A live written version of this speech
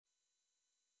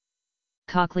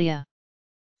Cochlea.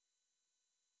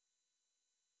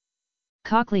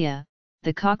 Cochlea.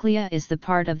 The cochlea is the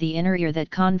part of the inner ear that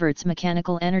converts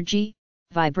mechanical energy,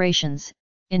 vibrations,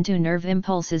 into nerve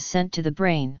impulses sent to the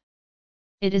brain.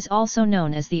 It is also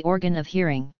known as the organ of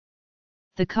hearing.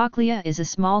 The cochlea is a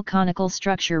small conical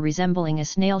structure resembling a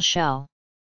snail shell.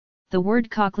 The word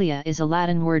cochlea is a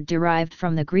Latin word derived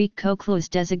from the Greek kokhlos,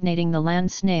 designating the land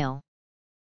snail.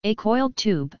 A coiled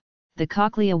tube, the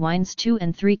cochlea winds 2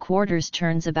 3/4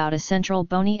 turns about a central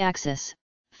bony axis,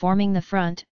 forming the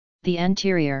front, the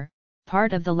anterior,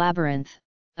 part of the labyrinth,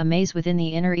 a maze within the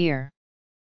inner ear.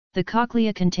 The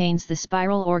cochlea contains the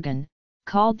spiral organ,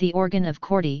 called the organ of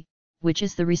Corti, which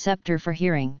is the receptor for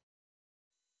hearing.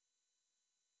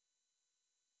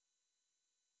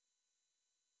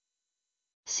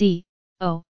 C-O-C-H-L-E-A.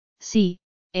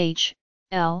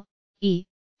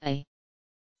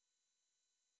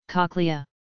 Cochlea.